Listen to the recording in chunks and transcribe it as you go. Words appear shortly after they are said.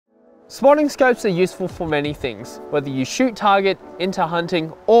Spotting scopes are useful for many things, whether you shoot target, into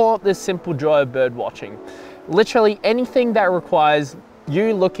hunting, or the simple joy of bird watching. Literally anything that requires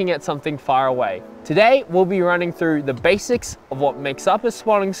you looking at something far away. Today, we'll be running through the basics of what makes up a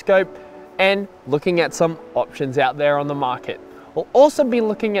spotting scope and looking at some options out there on the market. We'll also be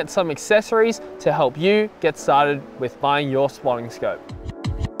looking at some accessories to help you get started with buying your spotting scope.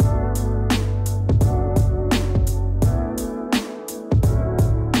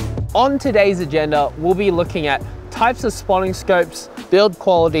 On today's agenda, we'll be looking at types of spotting scopes, build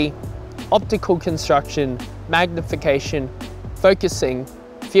quality, optical construction, magnification, focusing,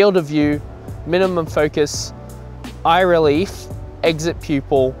 field of view, minimum focus, eye relief, exit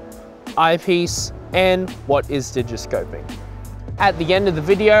pupil, eyepiece, and what is digiscoping. At the end of the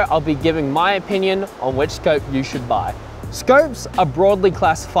video, I'll be giving my opinion on which scope you should buy. Scopes are broadly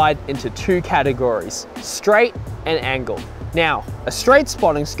classified into two categories, straight and angled. Now, a straight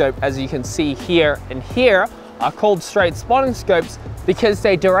spotting scope, as you can see here and here, are called straight spotting scopes because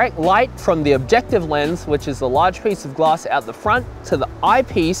they direct light from the objective lens, which is the large piece of glass out the front, to the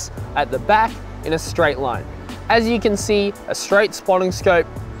eyepiece at the back in a straight line. As you can see, a straight spotting scope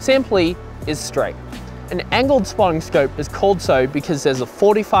simply is straight. An angled spotting scope is called so because there's a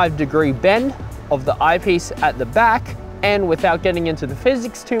 45-degree bend of the eyepiece at the back, and without getting into the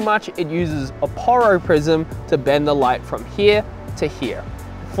physics too much, it uses a poro prism to bend the light from here to here.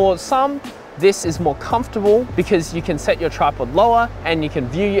 For some, this is more comfortable because you can set your tripod lower and you can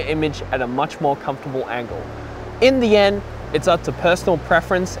view your image at a much more comfortable angle. In the end, it's up to personal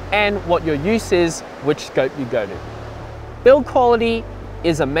preference and what your use is, which scope you go to. Build quality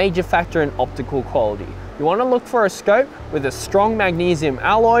is a major factor in optical quality. You want to look for a scope with a strong magnesium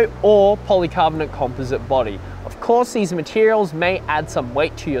alloy or polycarbonate composite body. Of course, these materials may add some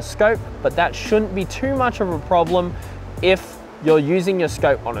weight to your scope, but that shouldn't be too much of a problem if you're using your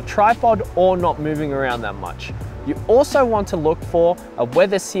scope on a tripod or not moving around that much. You also want to look for a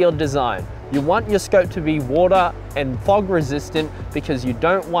weather sealed design. You want your scope to be water and fog resistant because you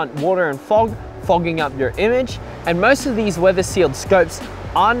don't want water and fog fogging up your image. And most of these weather sealed scopes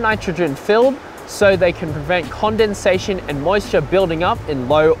are nitrogen filled, so they can prevent condensation and moisture building up in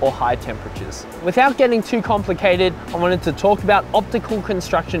low or high temperatures. Without getting too complicated, I wanted to talk about optical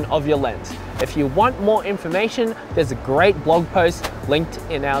construction of your lens. If you want more information, there's a great blog post linked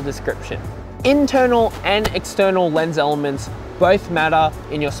in our description. Internal and external lens elements both matter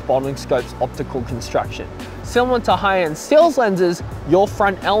in your spotting scope's optical construction. Similar to high-end stills lenses, your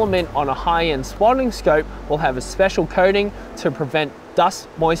front element on a high-end spotting scope will have a special coating to prevent dust,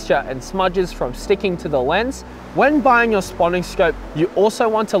 moisture, and smudges from sticking to the lens. When buying your spotting scope, you also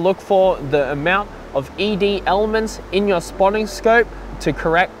want to look for the amount of ED elements in your spotting scope to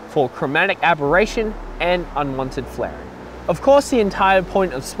correct for chromatic aberration and unwanted flaring. Of course, the entire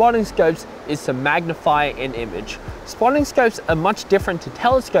point of spotting scopes is to magnify an image. Spotting scopes are much different to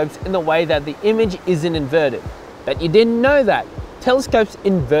telescopes in the way that the image isn't inverted. But you didn't know that. Telescopes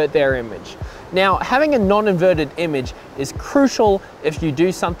invert their image. Now, having a non-inverted image is crucial if you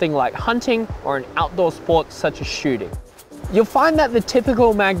do something like hunting or an outdoor sport such as shooting. You'll find that the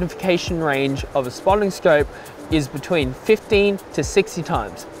typical magnification range of a spotting scope is between 15 to 60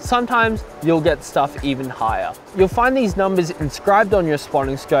 times. Sometimes you'll get stuff even higher. You'll find these numbers inscribed on your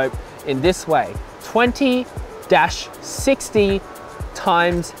spotting scope in this way: 20-60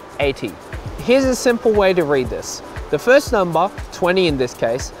 times 80. Here's a simple way to read this. The first number, 20 in this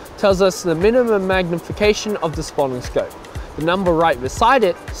case, tells us the minimum magnification of the spotting scope. The number right beside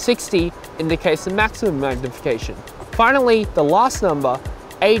it, 60, indicates the maximum magnification. Finally, the last number,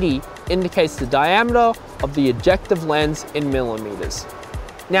 80, indicates the diameter of the objective lens in millimeters.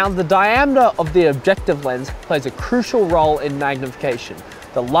 Now, the diameter of the objective lens plays a crucial role in magnification.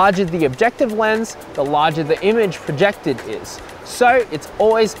 The larger the objective lens, the larger the image projected is. So it's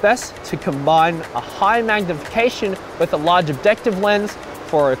always best to combine a high magnification with a large objective lens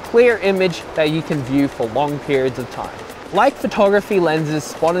for a clear image that you can view for long periods of time. Like photography lenses,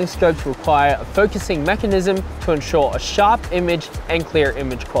 spotting scopes require a focusing mechanism to ensure a sharp image and clear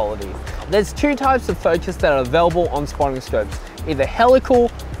image quality. There's two types of focus that are available on spotting scopes, either helical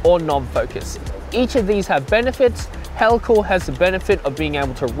or knob focus. Each of these have benefits. Helical has the benefit of being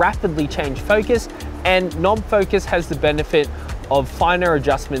able to rapidly change focus, and knob focus has the benefit of finer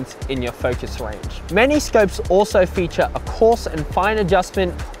adjustments in your focus range. Many scopes also feature a coarse and fine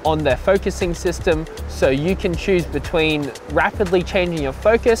adjustment on their focusing system, so you can choose between rapidly changing your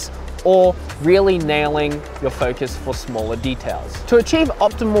focus or really nailing your focus for smaller details. To achieve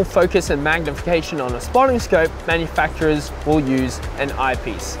optimal focus and magnification on a spotting scope, manufacturers will use an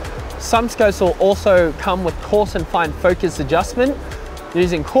eyepiece. Some scopes will also come with coarse and fine focus adjustment.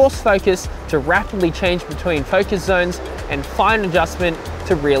 using coarse focus to rapidly change between focus zones and fine adjustment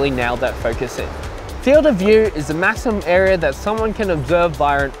to really nail that focus in. Field of view is the maximum area that someone can observe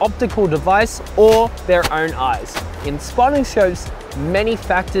via an optical device or their own eyes. In spotting scopes, many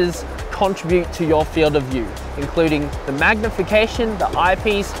factors contribute to your field of view, including the magnification, the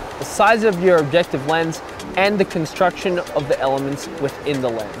eyepiece, the size of your objective lens, and the construction of the elements within the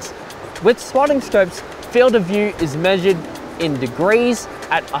lens. With spotting scopes, field of view is measured in degrees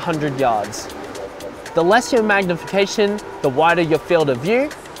at 100 yards. The less your magnification, the wider your field of view,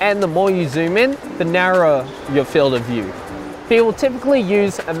 and the more you zoom in, the narrower your field of view. People typically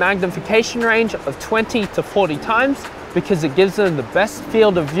use a magnification range of 20 to 40 times because it gives them the best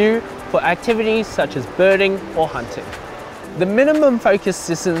field of view for activities such as birding or hunting. The minimum focus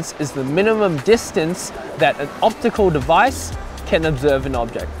distance is the minimum distance that an optical device can observe an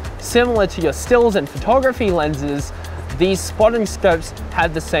object. Similar to your stills and photography lenses, these spotting scopes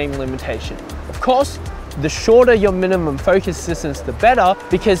have the same limitation. Of course, the shorter your minimum focus distance, the better,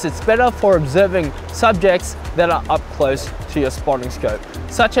 because it's better for observing subjects that are up close to your spotting scope.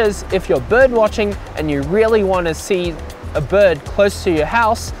 Such as if you're bird watching and you really want to see a bird close to your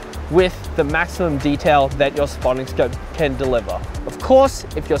house with the maximum detail that your spotting scope can deliver. Of course,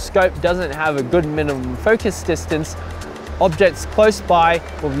 if your scope doesn't have a good minimum focus distance, objects close by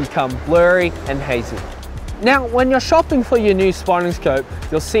will become blurry and hazy. Now, when you're shopping for your new spotting scope,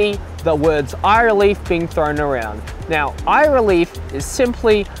 you'll see the words eye relief being thrown around. Now, eye relief is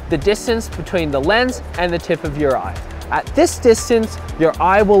simply the distance between the lens and the tip of your eye. At this distance, your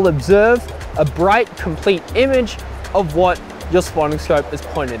eye will observe a bright, complete image of what your spotting scope is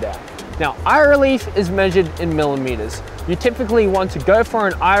pointed at. Now, eye relief is measured in millimeters. You typically want to go for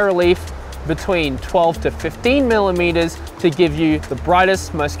an eye relief between 12 to 15 millimeters to give you the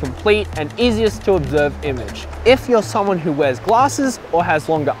brightest, most complete, and easiest to observe image. If you're someone who wears glasses or has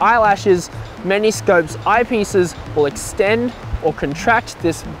longer eyelashes, many scopes' eyepieces will extend or contract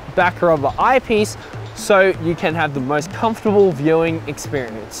this back rubber eyepiece so you can have the most comfortable viewing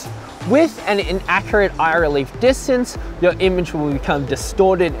experience. With an inaccurate eye relief distance, your image will become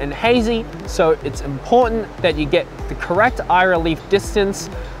distorted and hazy, so it's important that you get the correct eye relief distance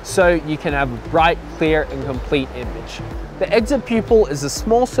so you can have a bright, clear, and complete image. The exit pupil is a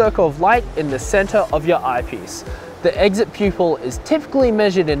small circle of light in the center of your eyepiece. The exit pupil is typically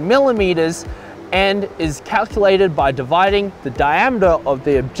measured in millimeters and is calculated by dividing the diameter of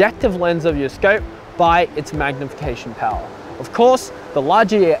the objective lens of your scope by its magnification power. Of course, the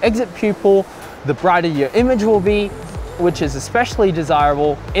larger your exit pupil, the brighter your image will be, which is especially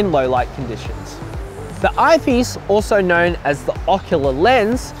desirable in low light conditions. The eyepiece, also known as the ocular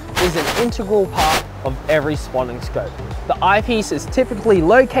lens, is an integral part of every spotting scope. The eyepiece is typically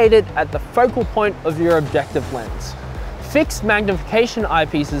located at the focal point of your objective lens. Fixed magnification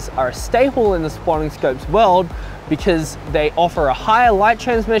eyepieces are a staple in the spotting scope's world because they offer a higher light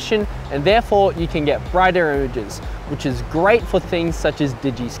transmission and therefore you can get brighter images, which is great for things such as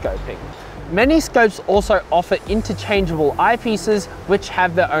digiscoping. Many scopes also offer interchangeable eyepieces which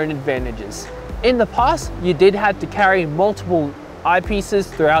have their own advantages. In the past, you did have to carry multiple eyepieces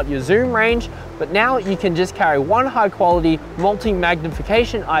throughout your zoom range, but now you can just carry one high quality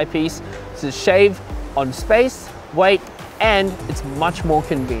multi-magnification eyepiece to shave on space, weight, and it's much more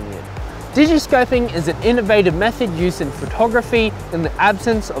convenient. Digiscoping is an innovative method used in photography in the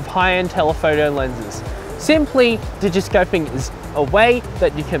absence of high-end telephoto lenses. Simply, digiscoping is a way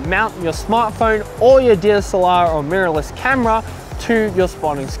that you can mount your smartphone or your DSLR or mirrorless camera to your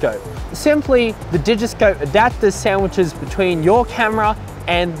spotting scope. Simply, the digiscope adapter sandwiches between your camera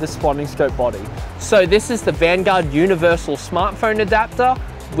and the spotting scope body. So this is the Vanguard Universal Smartphone Adapter,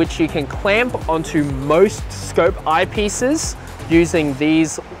 which you can clamp onto most scope eyepieces using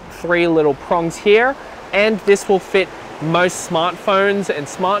these three little prongs here, and this will fit most smartphones and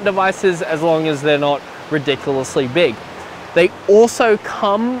smart devices as long as they're not ridiculously big. They also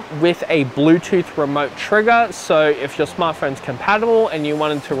come with a Bluetooth remote trigger, so if your smartphone's compatible and you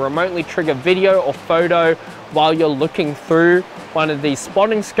wanted to remotely trigger video or photo while you're looking through one of these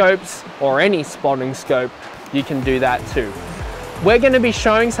spotting scopes or any spotting scope, you can do that too. We're going to be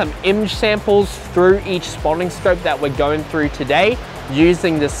showing some image samples through each spotting scope that we're going through today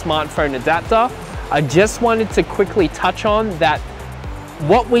using the smartphone adapter. I just wanted to quickly touch on that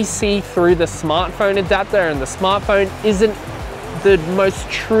what we see through the smartphone adapter and the smartphone isn't the most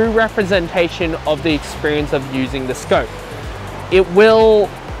true representation of the experience of using the scope. It will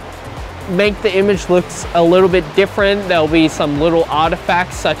make the image look a little bit different. There'll be some little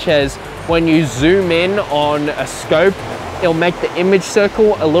artifacts such as when you zoom in on a scope, it'll make the image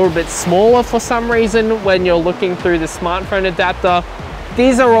circle a little bit smaller for some reason when you're looking through the smartphone adapter.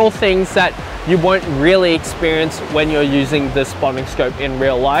 these are all things that you won't really experience when you're using the spotting scope in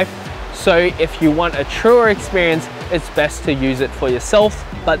real life. So if you want a truer experience, it's best to use it for yourself,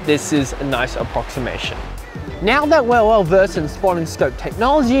 but this is a nice approximation. Now that we're well versed in spotting scope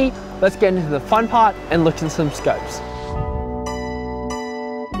technology, let's get into the fun part and look at some scopes.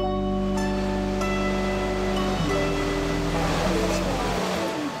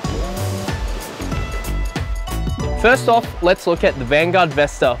 First off, let's look at the Vanguard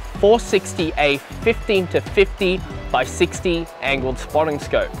Vesta 460A 15-50 by 60 angled spotting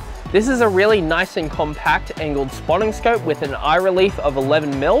scope. This is a really nice and compact angled spotting scope with an eye relief of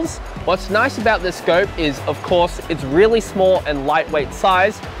 11 mils. What's nice about this scope is, of course, it's really small and lightweight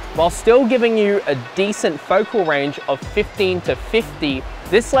size, while still giving you a decent focal range of 15-50.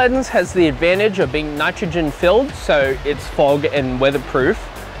 This lens has the advantage of being nitrogen filled, so it's fog and weatherproof.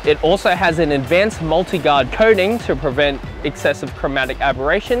 It also has an advanced multi-guard coating to prevent excessive chromatic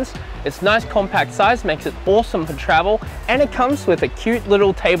aberrations. Its nice compact size makes it awesome for travel, and it comes with a cute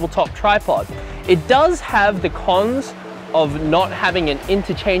little tabletop tripod. It does have the cons of not having an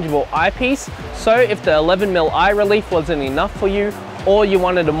interchangeable eyepiece, so if the 11mm eye relief wasn't enough for you, or you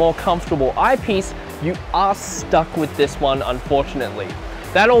wanted a more comfortable eyepiece, you are stuck with this one, unfortunately.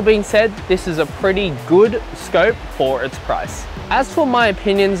 That all being said, this is a pretty good scope for its price. As for my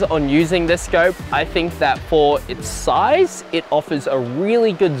opinions on using this scope, I think that for its size, it offers a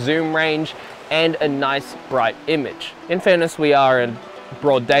really good zoom range and a nice bright image. In fairness, we are in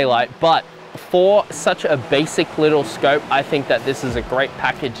broad daylight, but for such a basic little scope, I think that this is a great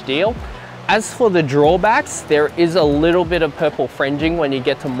package deal. As for the drawbacks, there is a little bit of purple fringing when you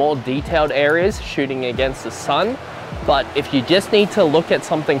get to more detailed areas shooting against the sun. But if you just need to look at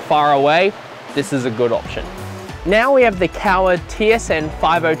something far away, this is a good option. Now we have the Cower TSN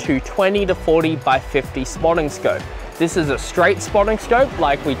 502 20-40 by 50 spotting scope. This is a straight spotting scope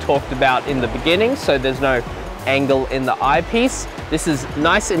like we talked about in the beginning, so there's no angle in the eyepiece. This is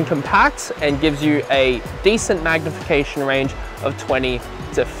nice and compact and gives you a decent magnification range of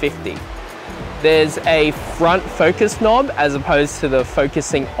 20-50. There's a front focus knob as opposed to the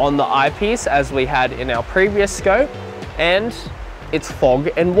focusing on the eyepiece as we had in our previous scope, and it's fog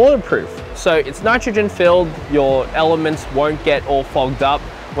and waterproof. So it's nitrogen filled, your elements won't get all fogged up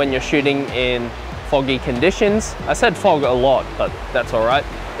when you're shooting in foggy conditions. I said fog a lot, but that's all right.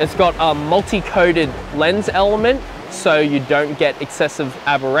 It's got a multi-coated lens element, so you don't get excessive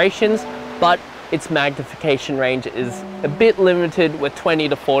aberrations, but its magnification range is a bit limited with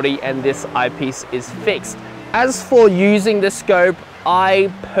 20-40, and this eyepiece is fixed. As for using this scope,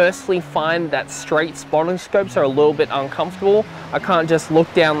 I personally find that straight spotting scopes are a little bit uncomfortable. I can't just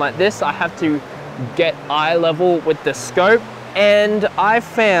look down like this. I have to get eye level with the scope, and I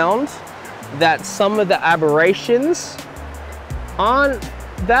found that some of the aberrations aren't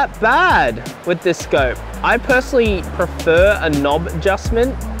that bad with this scope. I personally prefer a knob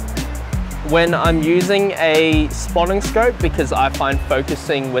adjustment when I'm using a spotting scope because I find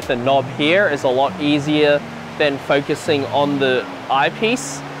focusing with a knob here is a lot easier than focusing on the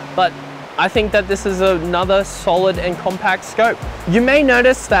eyepiece, but I think that this is another solid and compact scope. You may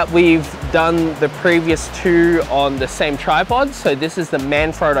notice that we've done the previous two on the same tripod. So this is the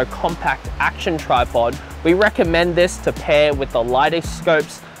Manfrotto Compact Action Tripod. We recommend this to pair with the lighter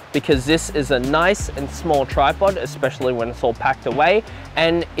scopes because this is a nice and small tripod, especially when it's all packed away,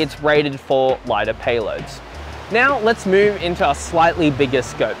 and it's rated for lighter payloads. Now let's move into our slightly bigger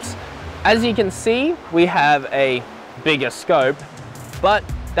scopes. As you can see, we have a bigger scope, but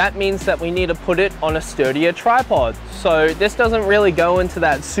that means that we need to put it on a sturdier tripod. So this doesn't really go into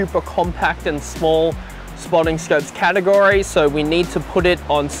that super compact and small spotting scopes category, so we need to put it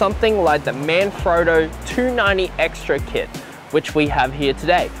on something like the Manfrotto 290 Extra kit, which we have here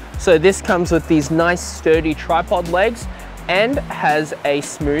today. So this comes with these nice sturdy tripod legs and has a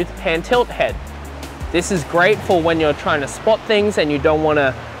smooth pan tilt head. This is great for when you're trying to spot things and you don't want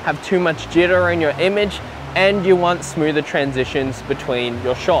to have too much jitter in your image and you want smoother transitions between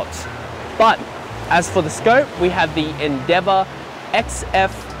your shots. But as for the scope, we have the Endeavor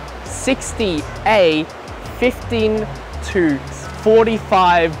XF 60A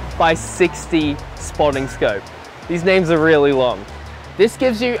 15-45 by 60 spotting scope. These names are really long. This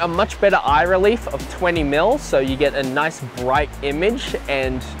gives you a much better eye relief of 20 mil, so you get a nice bright image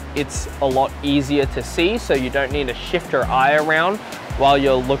and it's a lot easier to see, so you don't need to shift your eye around while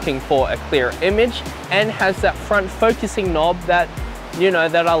you're looking for a clear image, and has that front focusing knob that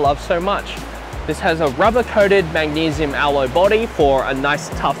that I love so much. This has a rubber coated magnesium alloy body for a nice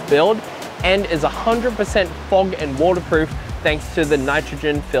tough build and is 100% fog and waterproof thanks to the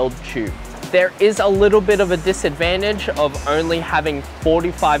nitrogen filled tube. There is a little bit of a disadvantage of only having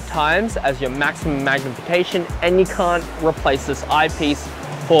 45 times as your maximum magnification, and you can't replace this eyepiece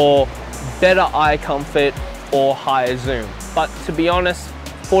for better eye comfort or higher zoom. But to be honest,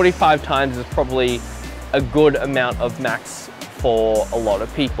 45 times is probably a good amount of max for a lot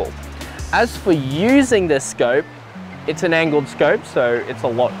of people. As for using this scope, it's an angled scope, so it's a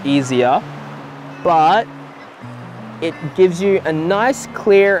lot easier, but it gives you a nice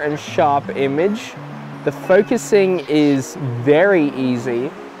clear and sharp image. The focusing is very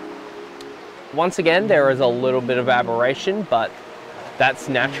easy. Once again, there is a little bit of aberration, but that's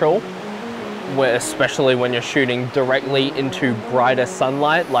natural, especially when you're shooting directly into brighter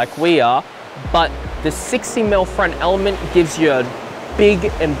sunlight like we are. But the 60mm front element gives you a big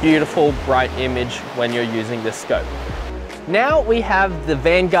and beautiful bright image when you're using this scope. Now we have the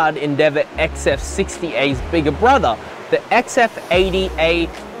Vanguard Endeavor XF 60A's bigger brother, the XF80A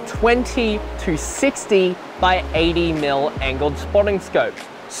 20-60 by 80mm angled spotting scope.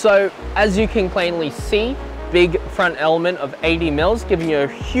 So as you can plainly see, big front element of 80mm giving you a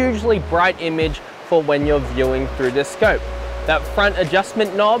hugely bright image for when you're viewing through this scope. That front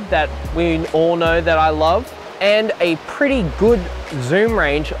adjustment knob that we all know that I love, and a pretty good zoom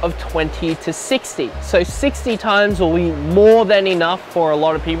range of 20-60. So 60 times will be more than enough for a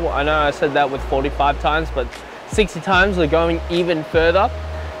lot of people. I know I said that with 45 times, but 60 times we're going even further.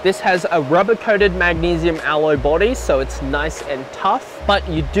 This has a rubber-coated magnesium alloy body, so it's nice and tough, but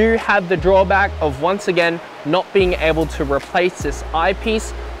you do have the drawback of, once again, not being able to replace this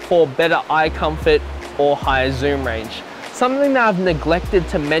eyepiece for better eye comfort or higher zoom range. Something that I've neglected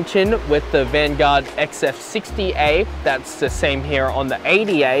to mention with the Vanguard XF 60A, that's the same here on the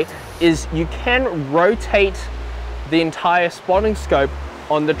 80A, is you can rotate the entire spotting scope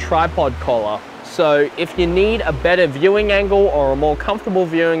on the tripod collar. So if you need a better viewing angle or a more comfortable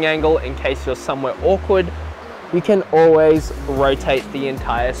viewing angle in case you're somewhere awkward, you can always rotate the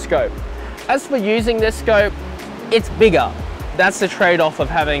entire scope. As for using this scope, it's bigger. That's the trade-off of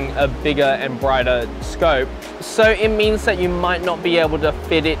having a bigger and brighter scope. So it means that you might not be able to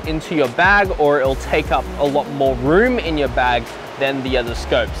fit it into your bag, or it'll take up a lot more room in your bag than the other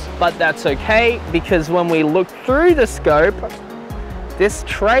scopes. But that's okay, because when we look through the scope, this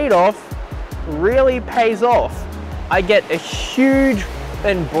trade-off really pays off. I get a huge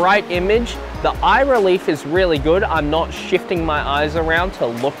and bright image. The eye relief is really good. I'm not shifting my eyes around to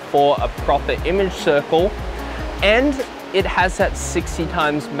look for a proper image circle. And it has that 60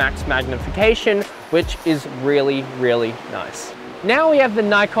 times max magnification, which is really, really nice. Now we have the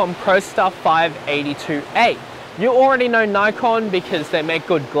Nikon ProStar 582A. You already know Nikon because they make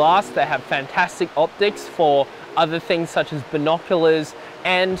good glass. They have fantastic optics for other things such as binoculars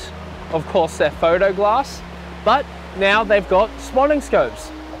and of course their photo glass, but now they've got spotting scopes.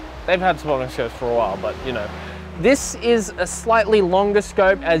 They've had spotting scopes for a while, but you know. This is a slightly longer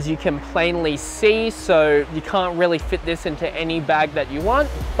scope, as you can plainly see, so you can't really fit this into any bag that you want,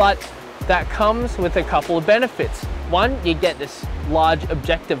 but that comes with a couple of benefits. One, you get this large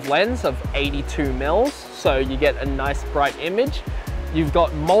objective lens of 82mm, so you get a nice bright image. You've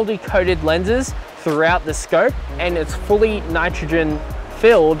got multi-coated lenses throughout the scope, and it's fully nitrogen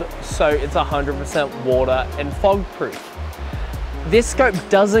filled, so it's 100% water and fog proof. This scope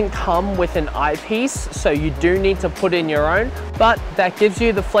doesn't come with an eyepiece, so you do need to put in your own, but that gives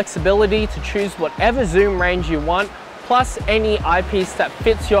you the flexibility to choose whatever zoom range you want, plus any eyepiece that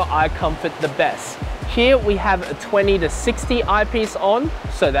fits your eye comfort the best. Here we have a 20-60 eyepiece on,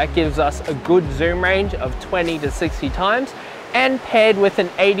 so that gives us a good zoom range of 20-60 times, and paired with an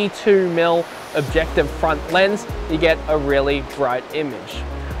 82mm objective front lens, you get a really bright image.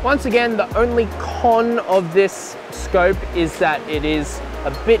 Once again, the only con of this scope is that it is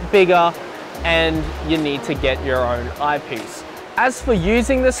a bit bigger and you need to get your own eyepiece. As for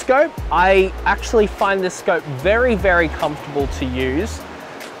using the scope, I actually find this scope very, very comfortable to use.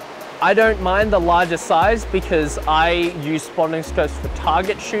 I don't mind the larger size because I use spotting scopes for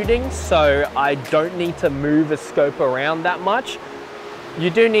target shooting, so I don't need to move a scope around that much. You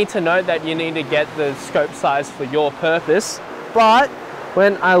do need to know that you need to get the scope size for your purpose, but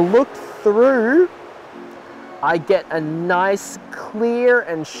when I look through, I get a nice, clear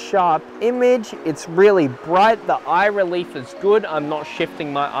and sharp image. It's really bright. The eye relief is good. I'm not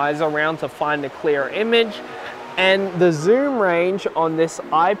shifting my eyes around to find a clear image. And the zoom range on this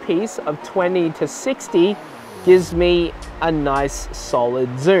eyepiece of 20-60 gives me a nice,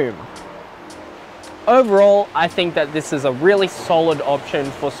 solid zoom. Overall, I think that this is a really solid option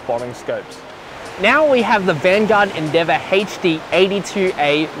for spotting scopes. Now we have the Vanguard Endeavor HD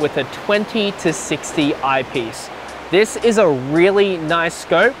 82A with a 20-60 eyepiece. This is a really nice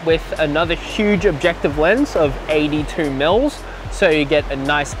scope with another huge objective lens of 82 mils. So you get a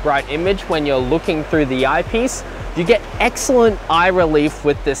nice bright image when you're looking through the eyepiece. You get excellent eye relief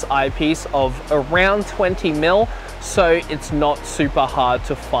with this eyepiece of around 20 mil, so it's not super hard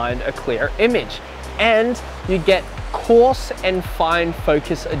to find a clear image. And you get coarse and fine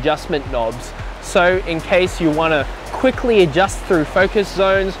focus adjustment knobs. So in case you want to quickly adjust through focus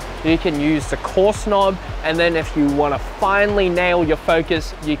zones, you can use the coarse knob, and then if you want to finely nail your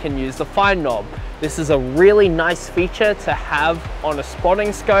focus, you can use the fine knob. This is a really nice feature to have on a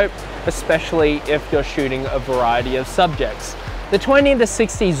spotting scope, especially if you're shooting a variety of subjects. The 20 to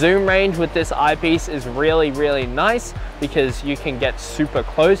 60 zoom range with this eyepiece is really nice because you can get super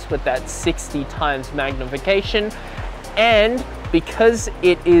close with that 60 times magnification, and because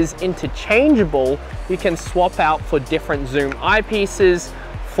it is interchangeable, you can swap out for different zoom eyepieces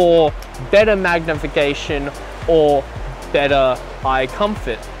for better magnification or better eye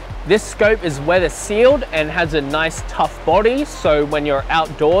comfort. This scope is weather sealed and has a nice tough body, so when you're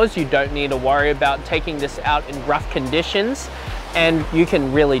outdoors you don't need to worry about taking this out in rough conditions, and you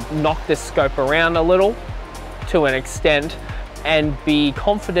can really knock this scope around a little to an extent and be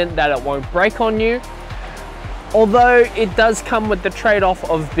confident that it won't break on you. Although it does come with the trade-off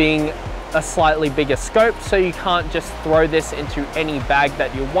of being a slightly bigger scope, so you can't just throw this into any bag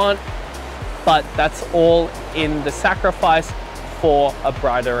that you want, but that's all in the sacrifice for a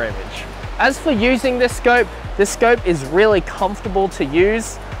brighter image. As for using this scope is really comfortable to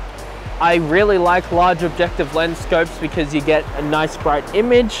use. I really like large objective lens scopes because you get a nice bright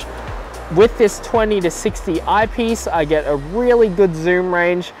image. With this 20 to 60 eyepiece, I get a really good zoom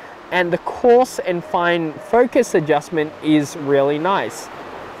range, and the coarse and fine focus adjustment is really nice.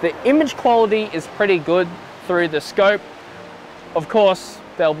 The image quality is pretty good through the scope. Of course,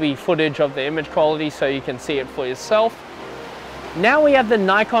 there'll be footage of the image quality so you can see it for yourself. Now we have the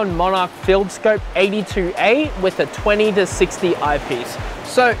Nikon Monarch Field Scope 82A with a 20 to 60 eyepiece.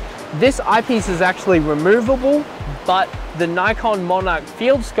 So this eyepiece is actually removable, but the Nikon Monarch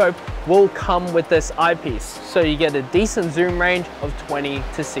Field Scope will come with this eyepiece. So you get a decent zoom range of 20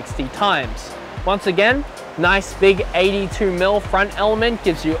 to 60 times. Once again, nice big 82 mil front element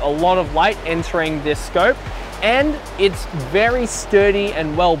gives you a lot of light entering this scope, and it's very sturdy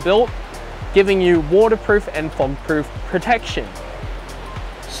and well built, giving you waterproof and fog-proof protection.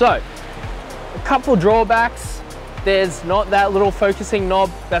 So, a couple drawbacks. There's not that little focusing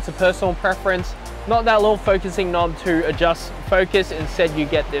knob, that's a personal preference. Not that little focusing knob to adjust focus, instead you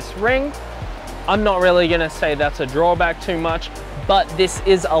get this ring. I'm not really gonna say that's a drawback too much, but this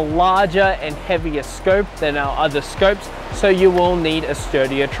is a larger and heavier scope than our other scopes, so you will need a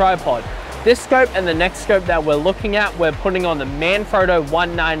sturdier tripod. This scope and the next scope that we're looking at, we're putting on the Manfrotto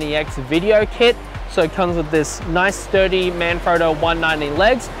 190X video kit. So it comes with this nice sturdy Manfrotto 190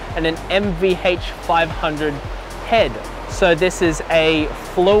 legs and an MVH 500 head. So this is a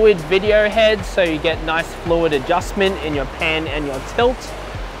fluid video head, so you get nice fluid adjustment in your pan and your tilt.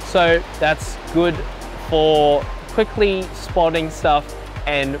 So that's good for quickly spotting stuff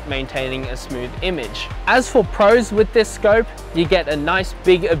and maintaining a smooth image. As for pros with this scope, you get a nice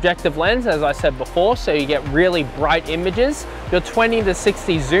big objective lens, as I said before, so you get really bright images. Your 20 to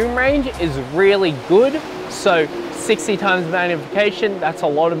 60 zoom range is really good, so 60 times magnification, that's a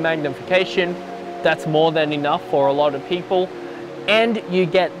lot of magnification. That's more than enough for a lot of people. And you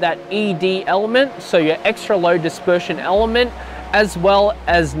get that ED element, so your extra low dispersion element, as well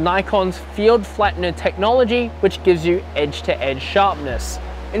as Nikon's field flattener technology, which gives you edge-to-edge sharpness.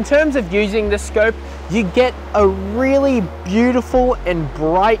 In terms of using this scope, you get a really beautiful and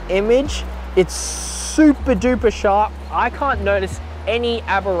bright image. It's super duper sharp. I can't notice any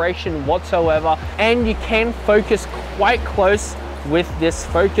aberration whatsoever, and you can focus quite close with this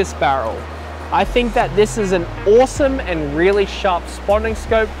focus barrel. I think that this is an awesome and really sharp spotting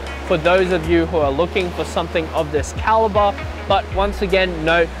scope for those of you who are looking for something of this caliber, but once again,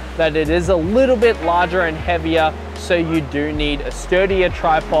 note that it is a little bit larger and heavier, so you do need a sturdier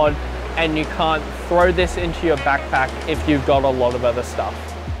tripod, and you can't throw this into your backpack if you've got a lot of other stuff.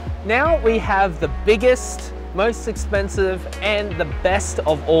 Now we have the biggest, most expensive, and the best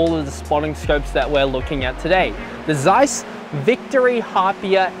of all of the spotting scopes that we're looking at today, the Zeiss Victory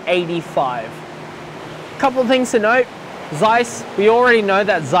Harpier 85. Couple of things to note. Zeiss, we already know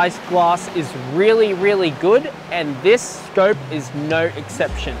that Zeiss glass is really good, and this scope is no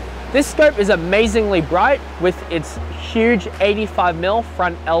exception. This scope is amazingly bright with its huge 85mm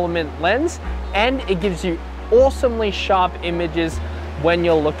front element lens, and it gives you awesomely sharp images when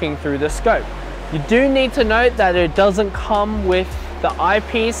you're looking through the scope. You do need to note that it doesn't come with the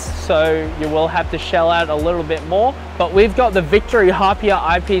eyepiece, so you will have to shell out a little bit more. But we've got the Victory Harpier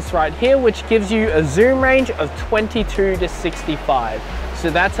eyepiece right here, which gives you a zoom range of 22 to 65. So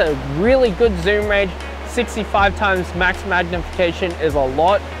that's a really good zoom range. 65 times max magnification is a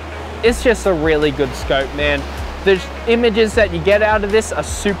lot. It's just a really good scope, man. The images that you get out of this are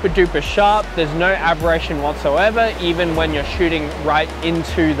super duper sharp. There's no aberration whatsoever, even when you're shooting right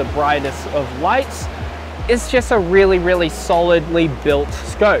into the brightest of lights. It's just a really, really solidly built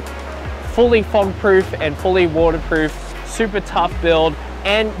scope. Fully fog proof and fully waterproof, super tough build,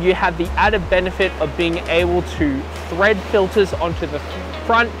 and you have the added benefit of being able to thread filters onto the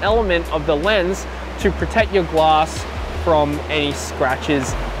front element of the lens to protect your glass from any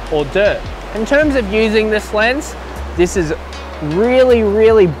scratches or dirt. In terms of using this lens, this is really,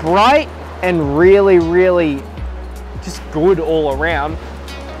 really bright and really, really just good all around.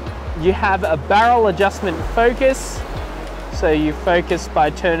 You have a barrel adjustment focus. So you focus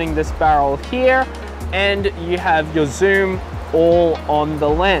by turning this barrel here, and you have your zoom all on the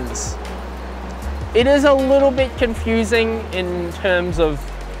lens. It is a little bit confusing in terms of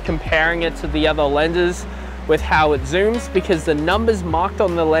comparing it to the other lenses with how it zooms, because the numbers marked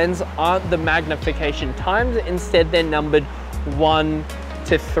on the lens aren't the magnification times, instead they're numbered 1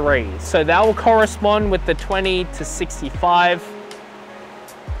 to 3. So that will correspond with the 20 to 65.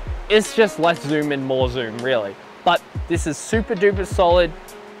 It's just less zoom and more zoom, really. But this is super duper solid.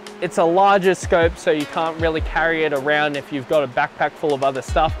 It's a larger scope, so you can't really carry it around if you've got a backpack full of other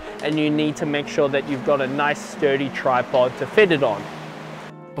stuff, and you need to make sure that you've got a nice sturdy tripod to fit it on.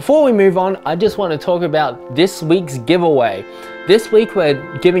 Before we move on, I just want to talk about this week's giveaway. This week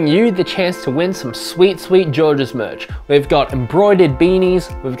we're giving you the chance to win some sweet, sweet George's merch. We've got embroidered beanies,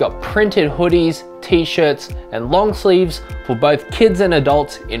 we've got printed hoodies, t-shirts, and long sleeves for both kids and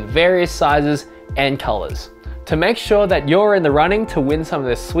adults in various sizes and colors. To make sure that you're in the running to win some of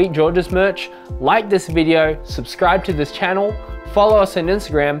this sweet George's merch, like this video, subscribe to this channel, follow us on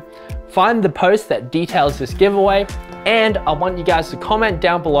Instagram, find the post that details this giveaway, and I want you guys to comment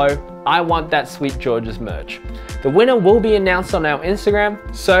down below, I want that sweet George's merch. The winner will be announced on our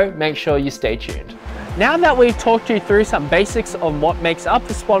Instagram, so make sure you stay tuned. Now that we've talked you through some basics on what makes up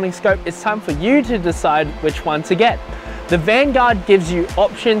the spotting scope, it's time for you to decide which one to get. The Vanguard gives you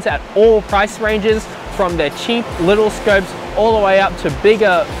options at all price ranges, from their cheap little scopes all the way up to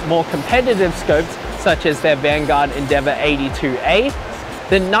bigger, more competitive scopes, such as their Vanguard Endeavor 82A.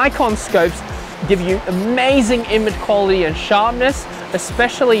 The Nikon scopes give you amazing image quality and sharpness,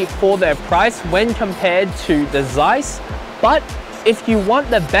 especially for their price when compared to the Zeiss. But if you want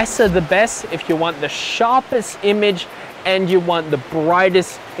the best of the best, if you want the sharpest image and you want the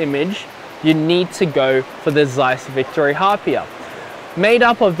brightest image, you need to go for the Zeiss Victory Harpier. Made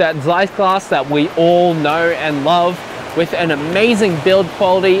up of that Zeiss glass that we all know and love, with an amazing build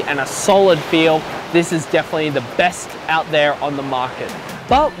quality and a solid feel, this is definitely the best out there on the market.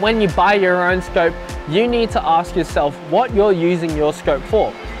 But when you buy your own scope, you need to ask yourself what you're using your scope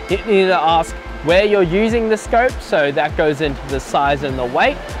for. You need to ask where you're using the scope, so that goes into the size and the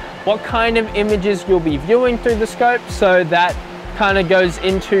weight, what kind of images you'll be viewing through the scope, so that kind of goes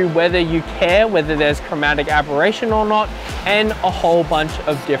into whether you care whether there's chromatic aberration or not, and a whole bunch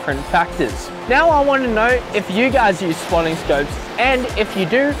of different factors. Now I want to know if you guys use spotting scopes, and if you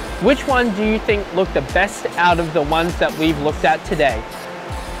do, which one do you think look the best out of the ones that we've looked at today?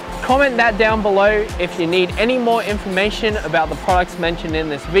 Comment that down below. If you need any more information about the products mentioned in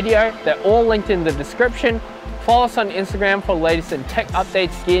this video, they're all linked in the description. Follow us on Instagram for the latest in tech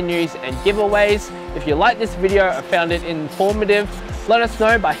updates, gear news, and giveaways. If you liked this video or found it informative, let us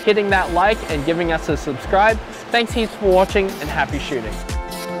know by hitting that like and giving us a subscribe. Thanks heaps for watching, and happy shooting.